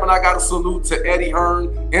my cap and I got to salute to Eddie Hearn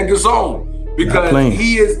and DAZN, because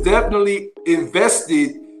he has definitely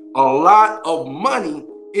invested a lot of money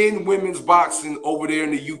in women's boxing over there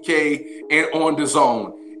in the UK and on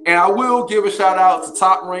DAZN. And I will give a shout out to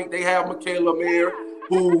Top Rank. They have Michaela Mayer,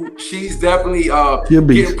 who she's definitely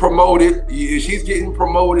getting promoted. She's getting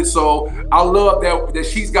promoted. So I love that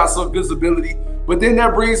she's got some visibility. But then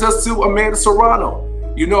that brings us to Amanda Serrano.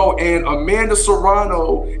 You know, and Amanda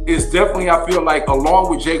Serrano is definitely, I feel like, along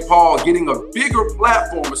with Jake Paul, getting a bigger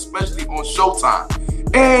platform, especially on Showtime.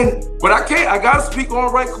 But I gotta speak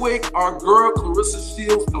on right quick, our girl Claressa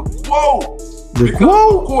Shields, the quote.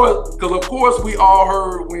 Because of course we all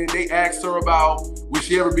heard when they asked her about would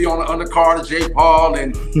she ever be on the undercard of Jake Paul,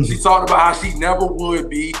 and she talked about how she never would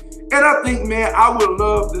be. And I think, man, I would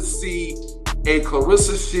love to see a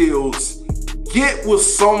Claressa Shields get with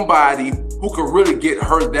somebody who could really get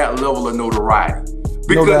her that level of notoriety.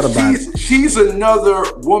 Because she's another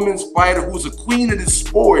woman's fighter who's a queen of this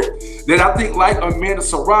sport that I think, like Amanda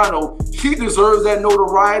Serrano, she deserves that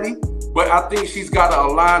notoriety, but I think she's got to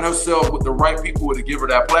align herself with the right people to give her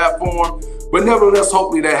that platform. But nevertheless,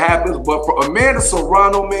 hopefully that happens. But for Amanda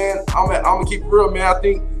Serrano, man, I'm going to keep it real, man. I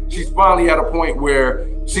think she's finally at a point where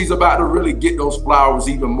she's about to really get those flowers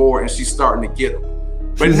even more, and she's starting to get them.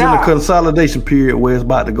 But she's now, in the consolidation period where it's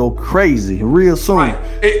about to go crazy real soon. Right.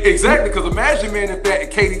 Exactly, because imagine, man, if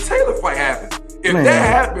that Katie Taylor fight happens. If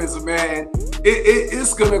that happens, man,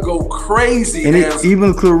 it's going to go crazy. And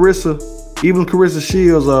even Claressa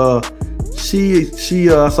Shields, she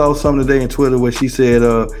saw something today on Twitter where she said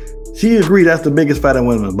she agreed that's the biggest fight in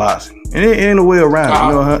women's boxing. And it ain't a way around it.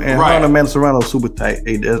 You know, her and Amanda Serrano is super tight.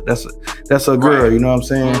 Hey, that's a girl, you know what I'm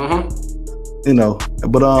saying? Mm-hmm. You know,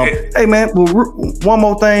 but hey man, well, one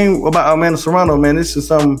more thing about Amanda Serrano, man. This is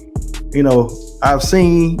something, you know, I've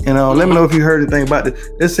seen, and let me know if you heard anything about it.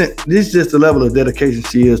 This is just the level of dedication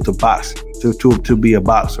she is to boxing, to be a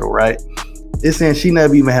boxer, right? it's saying she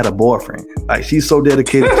never even had a boyfriend. Like, she's so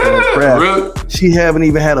dedicated to her craft. Really? She haven't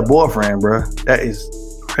even had a boyfriend, bro. That is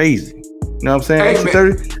crazy. You know what I'm saying? Hey, ain't she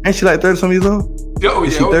 30? Ain't she like 30-some years old? Oh,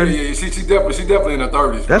 yeah, yeah. She definitely in her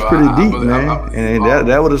 30s. That's pretty deep, man. And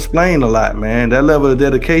that would explain a lot, man. That level of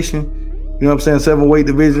dedication. You know what I'm saying? 7 weight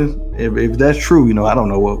divisions. If that's true, you know, I don't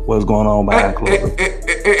know what's going on behind closed doors.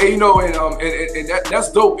 You know, and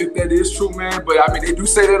that's dope if that is true, man. But I mean, they do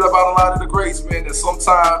say that about a lot of the greats, man. That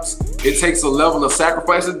sometimes it takes a level of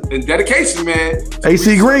sacrifice and dedication, man.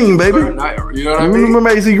 AC Green, baby. You know what I mean? You remember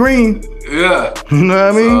AC Green? Yeah. You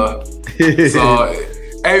know what I mean? So,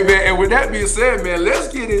 hey, man. And with that being said, man, let's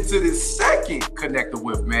get into this second connector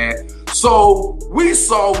with, man. So we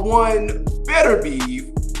saw one Better Beef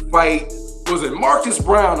fight. Was it Marcus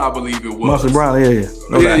Brown? I believe it was. Marcus Brown,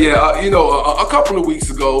 yeah. You know, a couple of weeks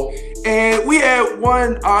ago, and we had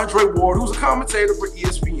one Andre Ward, who's a commentator for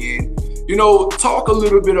ESPN. You know, talk a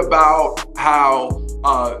little bit about how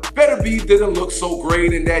Better Beef didn't look so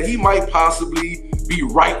great, and that he might possibly be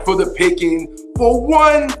ripe for the picking for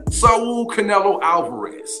one Saul Canelo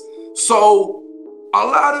Alvarez. So a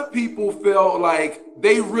lot of people felt like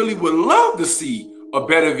they really would love to see a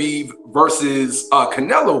Better Beef versus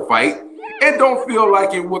Canelo fight. And don't feel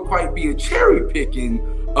like it would quite be a cherry picking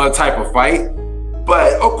type of fight.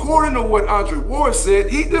 But according to what Andre Ward said,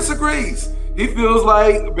 he disagrees. He feels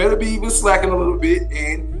like Better Beef even slacking a little bit,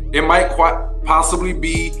 and it might quite possibly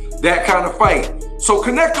be that kind of fight. So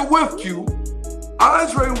connected with Q,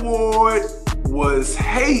 Andre Ward was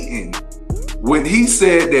hating when he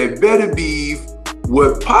said that Better Beef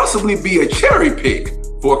would possibly be a cherry pick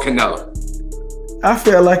for Canelo. I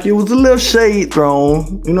felt like it was a little shade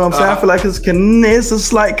thrown. You know what I'm saying? I feel like it's a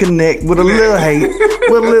slight connect with a little hate,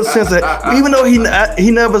 with a little sense of, even though he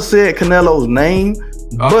never said Canelo's name,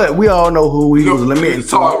 but we all know who he was limited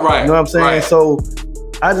to. Right, you know what I'm saying? Right. So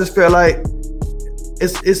I just felt like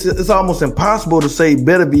it's almost impossible to say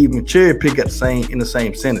Better Beef and cherry pick in the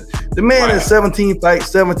same sentence. The man has 17 fights,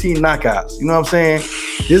 17 knockouts. You know what I'm saying?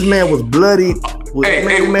 This man was bloody.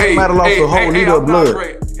 Man might have lost a whole liter of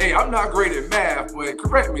blood. I'm not great at math, but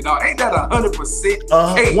correct me, dog. Ain't that 100%?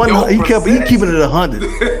 He keeping it 100.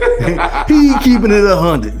 He keeping it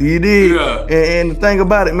 100. You did. Yeah. And the thing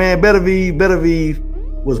about it, man, Better Beef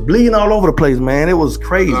was bleeding all over the place, man. It was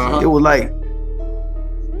crazy. It was like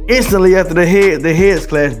instantly after the heads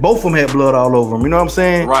clashed, both of them had blood all over them. You know what I'm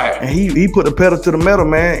saying? Right. And he put the pedal to the metal,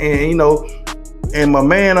 man. And you know, and my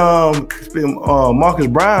man Marcus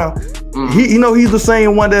Brown, he's the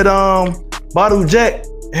same one that Badou Jack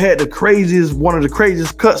had one of the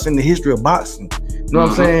craziest cuts in the history of boxing. You know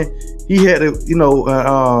what I'm saying? He had I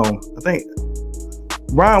think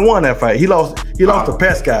Brian won that fight. He lost to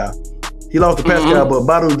Pascal. He lost to Pascal, but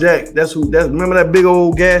Badou Jack, remember that big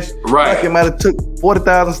old gash? Right. Like it might have took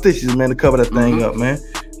 40,000 stitches, man, to cover that thing up, man.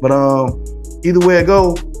 But either way it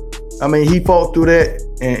go, I mean, he fought through that.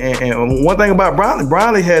 And one thing about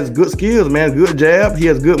Brownlee has good skills, man. Good jab. He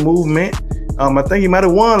has good movement. I think he might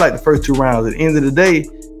have won like the first 2 rounds. At the end of the day,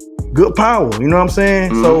 good power. You know what I'm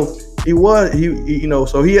saying? So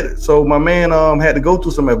so my man had to go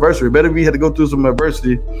through some adversity. Better Beef had to go through some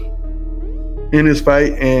adversity in this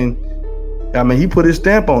fight, and I mean, he put his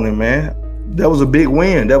stamp on it, man. That was a big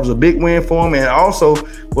win. That was a big win for him. And also,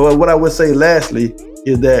 well, what I would say lastly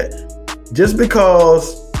is that just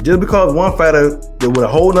because one fighter with a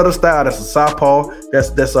whole nother style, that's a southpaw,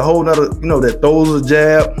 that's a whole nother, that throws a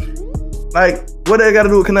jab, like, what they got to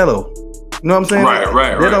do with Canelo? You know what I'm saying?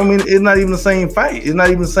 Right. That don't mean it's not even the same fight. It's not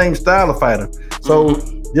even the same style of fighter. So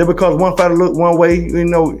just because one fighter look one way,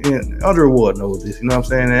 and Andre Ward knows this. You know what I'm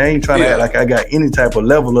saying? And I ain't trying to act like I got any type of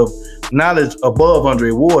level of knowledge above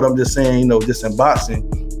Andre Ward. I'm just saying, just in boxing,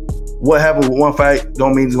 what happened with one fight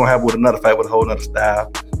don't mean it's gonna happen with another fight with a whole nother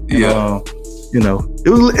style. Yeah. It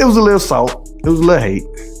was a little salt. It was a little hate.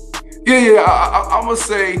 Yeah. I'm gonna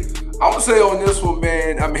say on this one,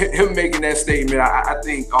 man. I mean, him making that statement, I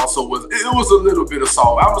think also was a little bit of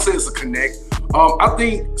salt. I'm gonna say it's a connect. I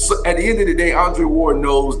think at the end of the day, Andre Ward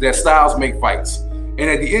knows that styles make fights, and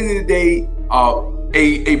at the end of the day,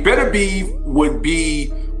 a Better Beef would be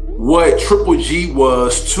what Triple G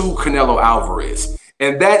was to Canelo Alvarez,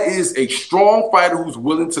 and that is a strong fighter who's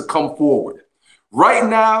willing to come forward. Right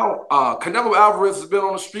now, Canelo Alvarez has been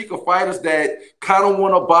on a streak of fighters that kind of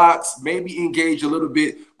want to box, maybe engage a little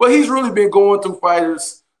bit, but he's really been going through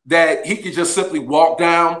fighters that he could just simply walk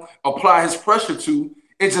down, apply his pressure to,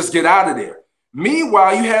 and just get out of there.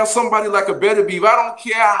 Meanwhile, you have somebody like a Better Beef. I don't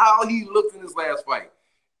care how he looked in his last fight.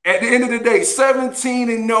 At the end of the day,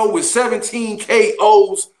 17-0 with 17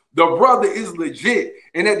 KOs The brother is legit.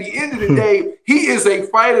 And at the end of the day, he is a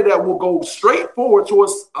fighter that will go straight forward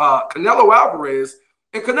towards Canelo Alvarez.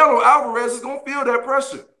 And Canelo Alvarez is going to feel that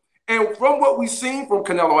pressure. And from what we've seen from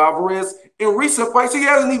Canelo Alvarez in recent fights, he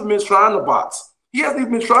hasn't even been trying to box.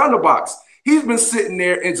 He's been sitting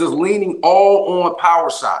there and just leaning all on power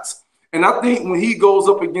shots. And I think when he goes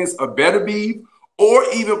up against a Beterbiev or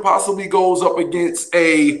even possibly goes up against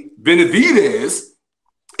a Benavidez,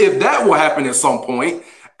 if that will happen at some point,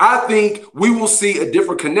 I think we will see a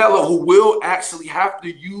different Canelo who will actually have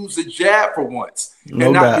to use a jab for once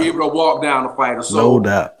and not be able to walk down the fighter. So, no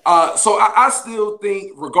doubt. So I still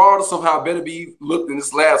think, regardless of how Beterbiev looked in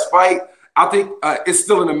this last fight, I think it's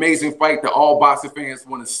still an amazing fight that all boxing fans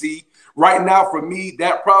want to see. Right now, for me,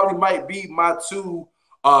 that probably might be my two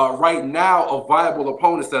right now of viable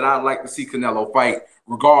opponents that I'd like to see Canelo fight,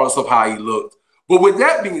 regardless of how he looked. But with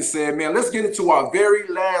that being said, man, let's get into our very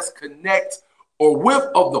last connect or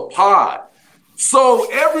whip of the pod. So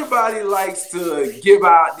everybody likes to give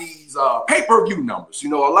out these pay-per-view numbers. You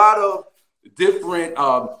know, a lot of different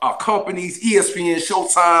companies, ESPN,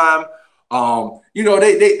 Showtime, you know,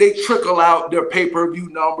 they trickle out their pay-per-view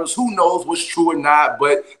numbers. Who knows what's true or not,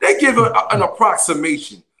 but they give an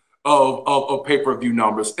approximation of pay-per-view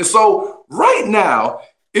numbers. And so right now,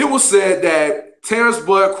 it was said that Terrence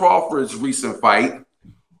Bud Crawford's recent fight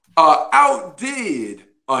outdid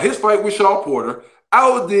his fight with Shawn Porter,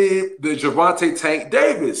 outdid the Gervonta Tank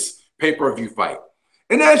Davis pay-per-view fight.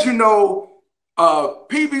 And as you know,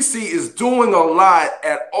 PBC is doing a lot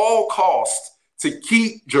at all costs to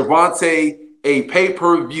keep Gervonta a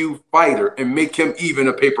pay-per-view fighter and make him even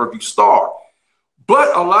a pay-per-view star.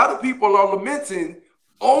 But a lot of people are lamenting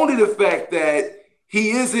only the fact that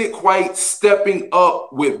he isn't quite stepping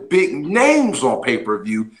up with big names on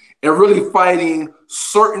pay-per-view and really fighting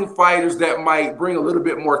certain fighters that might bring a little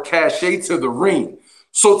bit more cachet to the ring.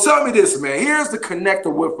 So tell me this, man. Here's the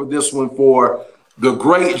connector whip for this one for the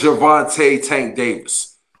great Gervonta Tank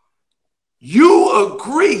Davis. You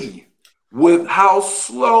agree with how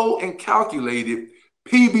slow and calculated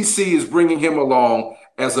PBC is bringing him along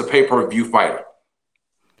as a pay-per-view fighter?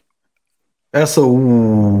 That's a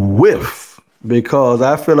whiff, because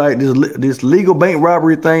I feel like this legal bank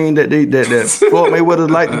robbery thing that Floyd Mayweather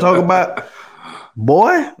like to talk about.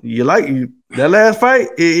 Boy, that last fight,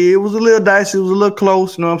 it was a little dicey, it was a little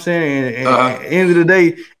close, you know what I'm saying? And at the end of the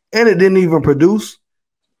day, and it didn't even produce.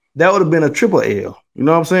 That would have been a triple L. You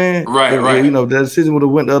know what I'm saying? Right. You know, that decision would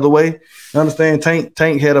have went the other way. I understand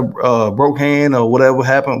Tank had a broke hand or whatever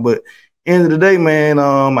happened, but end of the day, man,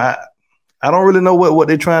 I don't really know what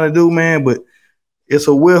they're trying to do, man, but it's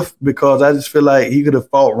a whiff, because I just feel like he could have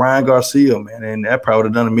fought Ryan Garcia, man, and that probably would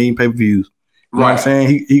have done 1 million pay-per-views. You know what I'm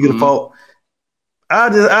saying? He could have fought. I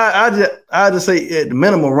just say at the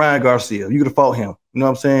minimum Ryan Garcia. You could have fought him. You know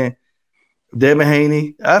what I'm saying? Devin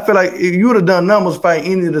Haney. I feel like you would have done numbers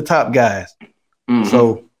fighting any of the top guys.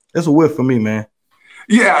 So it's a whiff for me, man.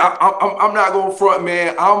 Yeah, I'm not going to front,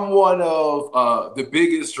 man. I'm one of the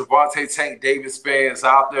biggest Gervonta Tank Davis fans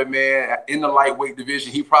out there, man. In the lightweight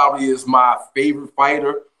division, he probably is my favorite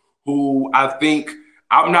fighter, who I think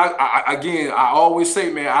I always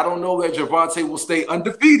say, man, I don't know that Gervonta will stay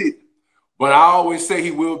undefeated, but I always say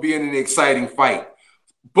he will be in an exciting fight.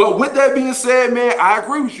 But with that being said, man, I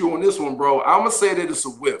agree with you on this one, bro. I'm going to say that it's a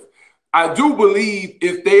whiff. I do believe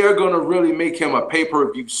if they are going to really make him a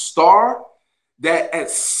pay-per-view star, that at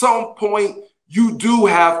some point you do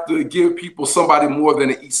have to give people somebody more than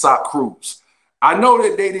an Isaac Cruz. I know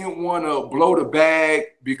that they didn't want to blow the bag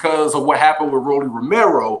because of what happened with Rolly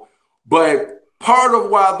Romero, but part of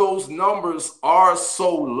why those numbers are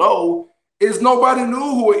so low is nobody knew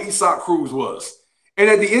who Isaac Cruz was. And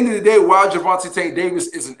at the end of the day, while Gervonta Tank Davis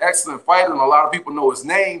is an excellent fighter and a lot of people know his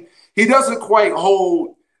name, he doesn't quite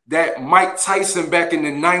hold that Mike Tyson back in the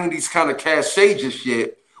 90s kind of cachet just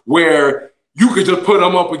yet, where you could just put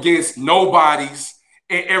him up against nobodies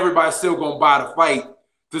and everybody's still going to buy the fight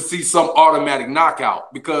to see some automatic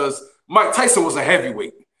knockout, because Mike Tyson was a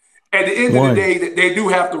heavyweight. At the end of the day, they do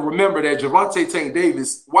have to remember that Gervonta Tank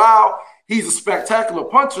Davis, while he's a spectacular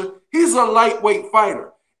puncher, he's a lightweight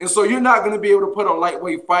fighter. And so you're not going to be able to put a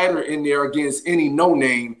lightweight fighter in there against any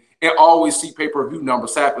no-name and always see pay-per-view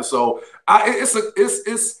numbers happen. So I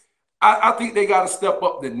think they got to step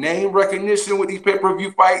up the name recognition with these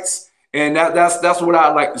pay-per-view fights. And that's what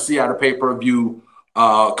I'd like to see out of pay-per-view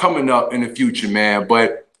coming up in the future, man.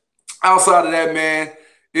 But outside of that, man,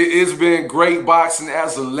 it's been great boxing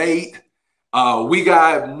as of late. We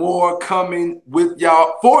got more coming for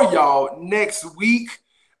y'all next week.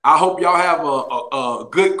 I hope y'all have a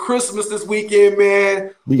good Christmas this weekend,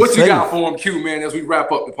 man. What you got for them, Q, man, as we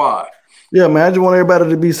wrap up the pod? Yeah, man. I just want everybody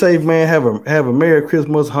to be safe, man. Have a Merry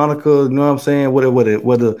Christmas, Hanukkah, you know what I'm saying?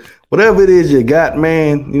 Whatever it is you got,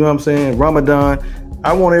 man, you know what I'm saying? Ramadan.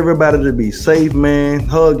 I want everybody to be safe, man.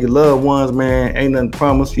 Hug your loved ones, man. Ain't nothing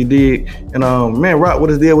promised, you dig. And man, rock with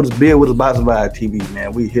us there with us, build with us, Box and Vibe TV,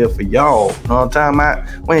 man. We here for y'all. You know what I'm talking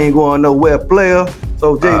about? We ain't going nowhere, player.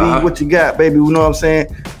 So JD, what you got, baby? You know what I'm saying?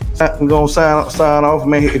 I'm gonna sign off,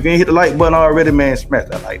 man. If you ain't hit the like button already, man, smash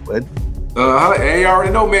that like button. And you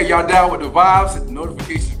already know, man, y'all down with the vibes, hit the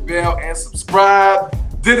notification bell and subscribe.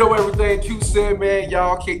 Ditto everything Q said, man.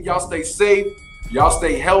 Y'all stay safe, y'all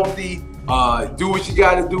stay healthy. Do what you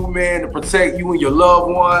gotta do, man, to protect you and your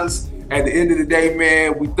loved ones. At the end of the day,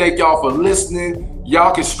 man, we thank y'all for listening.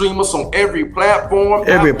 Y'all can stream us on every platform.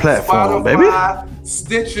 Spotify, baby.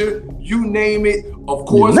 Stitcher, you name it. Of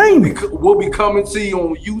course, we'll be coming to you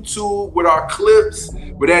on YouTube with our clips.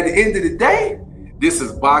 But at the end of the day, this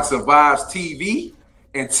is Box and Vibes TV.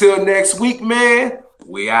 Until next week, man,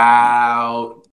 we out.